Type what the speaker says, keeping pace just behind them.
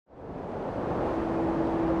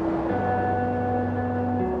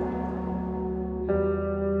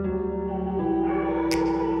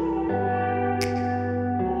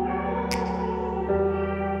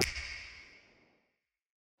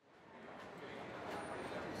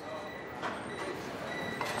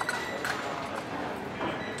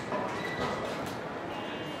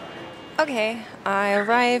Okay, I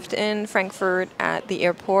arrived in Frankfurt at the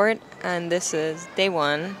airport, and this is day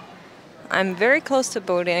one. I'm very close to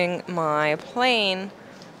boarding my plane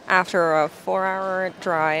after a 4-hour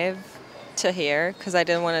drive to here because I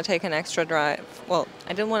didn't want to take an extra drive. Well, I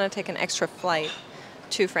didn't want to take an extra flight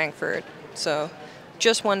to Frankfurt. So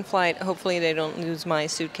just one flight. Hopefully they don't lose my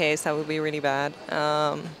suitcase. That would be really bad.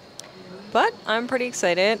 But I'm pretty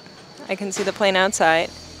excited. I can see the plane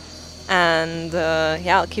outside. And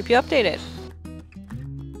yeah, I'll keep you updated.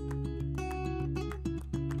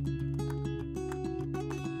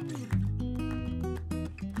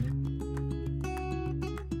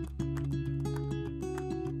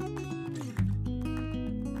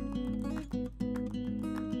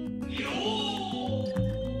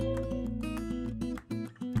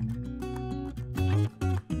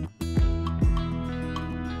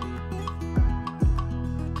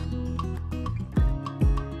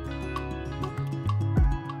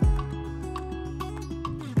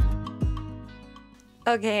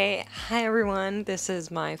 Okay, hi everyone. This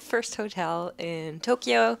is my first hotel in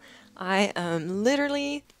Tokyo. I am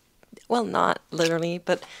literally, well, not literally,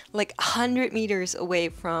 but like 100 meters away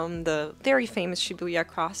from the very famous Shibuya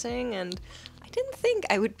crossing, and I didn't think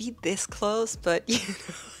I would be this close, but you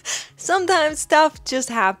know, sometimes stuff just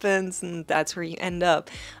happens and that's where you end up.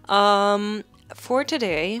 For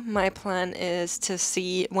today, my plan is to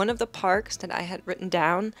see one of the parks that I had written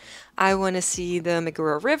down. I want to see the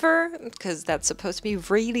Meguro River, because that's supposed to be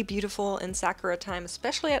really beautiful in Sakura time,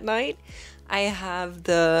 especially at night. I have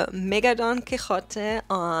the Mega Don Quixote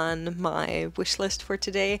on my wish list for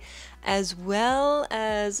today, as well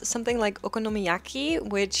as something like okonomiyaki,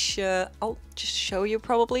 which I'll just show you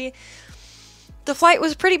probably. The flight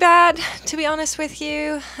was pretty bad, to be honest with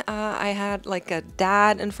you. I had like a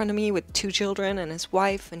dad in front of me with 2 children and his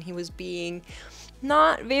wife, and he was being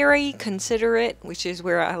not very considerate, which is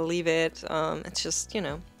where I leave it. It's just, you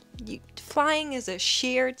know, flying is a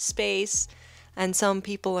shared space, and some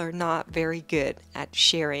people are not very good at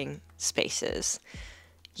sharing spaces.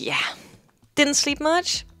 Yeah, didn't sleep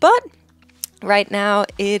much, but right now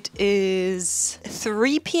it is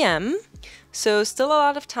 3 p.m. So still a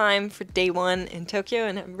lot of time for day one in Tokyo,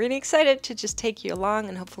 and I'm really excited to just take you along,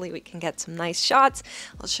 and hopefully we can get some nice shots.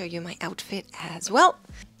 I'll show you my outfit as well.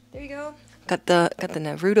 There you go. Got the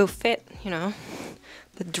Naruto fit, you know,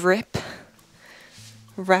 the drip,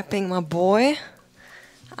 wrapping my boy,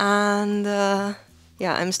 and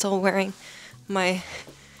yeah, I'm still wearing my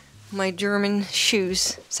German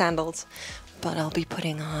shoes, sandals, but I'll be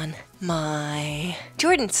putting on my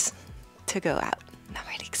Jordans to go out. I'm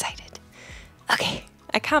really excited. Okay,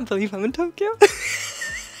 I can't believe I'm in Tokyo.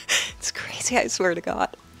 It's crazy, I swear to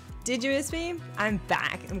God. Did you miss me? I'm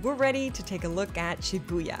back, and we're ready to take a look at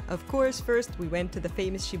Shibuya. Of course, first we went to the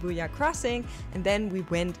famous Shibuya crossing, and then we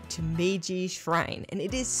went to Meiji Shrine, and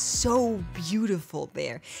it is so beautiful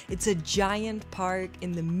there. It's a giant park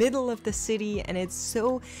in the middle of the city, and it's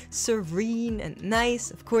so serene and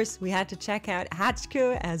nice. Of course, we had to check out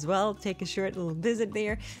Hachiko as well, take a short little visit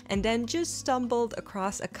there, and then just stumbled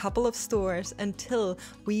across a couple of stores until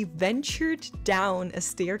we ventured down a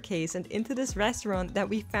staircase and into this restaurant that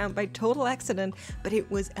we found by total accident, but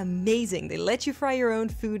it was amazing. They let you fry your own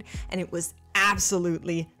food, and it was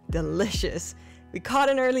absolutely delicious. We caught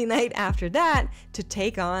an early night after that to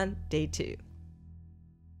take on day 2.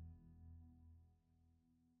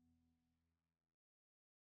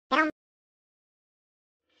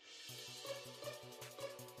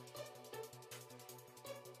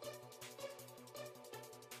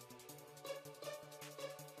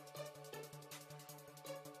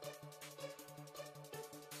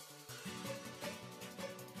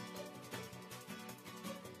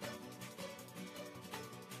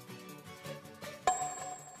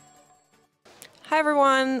 Hi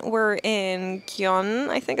everyone, we're in Gyoen,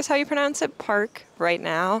 I think is how you pronounce it, Park right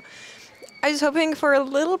now. I was hoping for a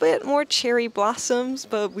little bit more cherry blossoms,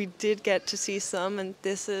 but we did get to see some, and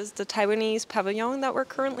this is the Taiwanese pavilion that we're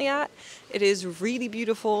currently at. It is really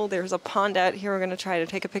beautiful. There's a pond out here. We're going to try to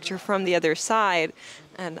take a picture from the other side,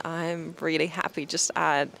 and I'm really happy just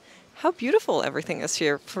at how beautiful everything is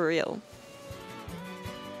here, for real.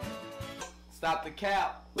 Stop the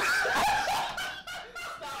cap.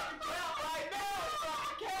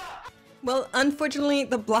 Well, unfortunately,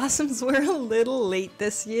 the blossoms were a little late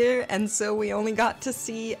this year, and so we only got to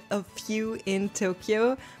see a few in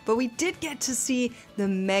Tokyo, but we did get to see the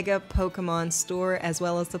mega Pokemon store as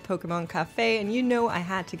well as the Pokemon Cafe, and you know I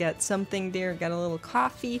had to get something there, get a little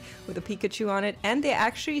coffee with a Pikachu on it, and they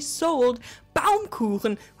actually sold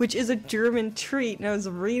Baumkuchen, which is a German treat, and I was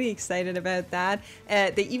really excited about that.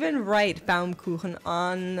 They even write Baumkuchen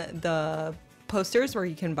on the posters where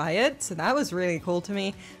you can buy it, so that was really cool to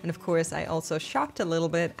me. And of course, I also shopped a little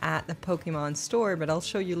bit at the Pokemon store, but I'll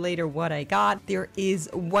show you later what I got. There is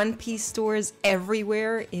One Piece stores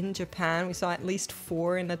everywhere in Japan. We saw at least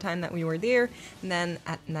 4 in the time that we were there. And then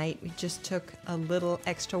at night, we just took a little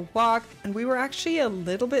extra walk, and we were actually a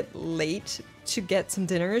little bit late to get some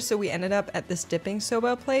dinner, so we ended up at this dipping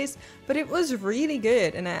soba place, but it was really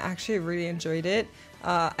good and I actually really enjoyed it.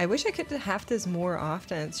 I wish I could have this more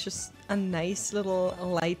often. It's just a nice little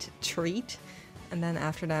light treat. And then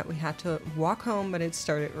after that we had to walk home, but it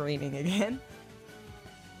started raining again.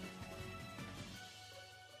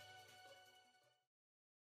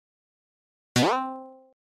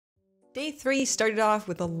 Day 3 started off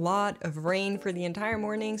with a lot of rain for the entire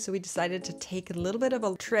morning, so we decided to take a little bit of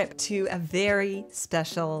a trip to a very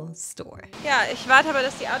special store. Ja, ich warte aber,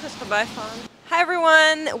 dass die Autos vorbeifahren. Hi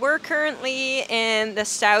everyone, we're currently in the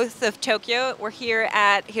south of Tokyo. We're here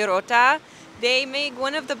at Hirota. They make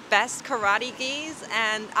one of the best karate gis,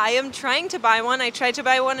 and I am trying to buy one. I tried to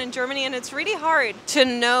buy one in Germany and it's really hard to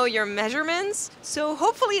know your measurements, so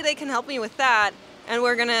hopefully they can help me with that. And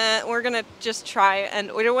we're gonna just try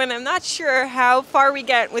and order one. I'm not sure how far we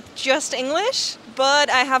get with just English, but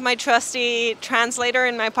I have my trusty translator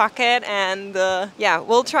in my pocket, and yeah,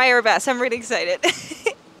 we'll try our best. I'm really excited.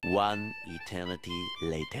 One eternity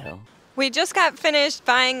later. We just got finished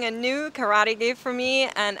buying a new karate gi for me,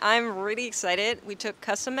 and I'm really excited. We took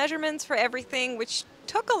custom measurements for everything, which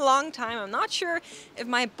took a long time. I'm not sure if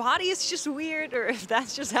my body is just weird or if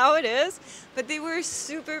that's just how it is, but they were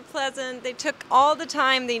super pleasant. They took all the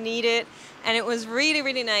time they needed, and it was really,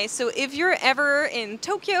 really nice. So if you're ever in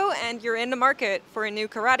Tokyo and you're in the market for a new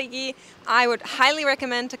karate gi, I would highly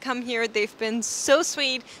recommend to come here. They've been so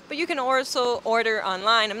sweet, but you can also order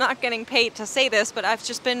online. I'm not getting paid to say this, but I've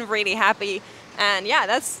just been really happy. And yeah,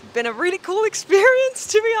 that's been a really cool experience,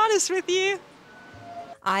 to be honest with you.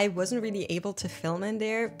 I wasn't really able to film in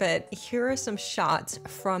there, but here are some shots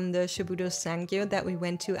from the Shibuya Sangyo that we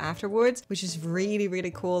went to afterwards, which is really,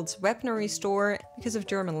 really cool. It's a weaponry store. Because of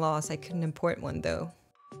German laws, I couldn't import one though.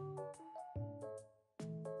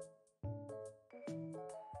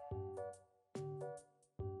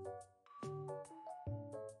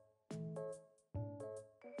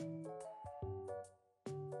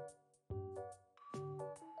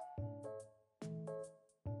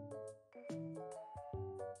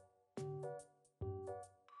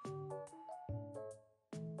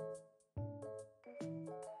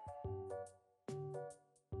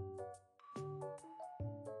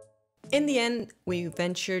 In the end, we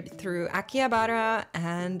ventured through Akihabara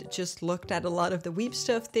and just looked at a lot of the weeb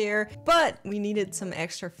stuff there, but we needed some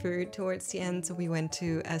extra food towards the end, so we went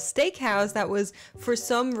to a steakhouse that was for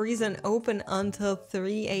some reason open until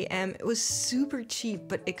 3 a.m. It was super cheap,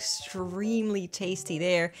 but extremely tasty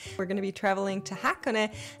there. We're going to be traveling to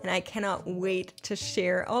Hakone, and I cannot wait to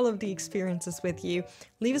share all of the experiences with you.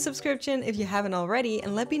 Leave a subscription if you haven't already,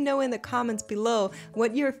 and let me know in the comments below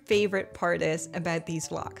what your favorite part is about these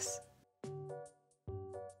vlogs.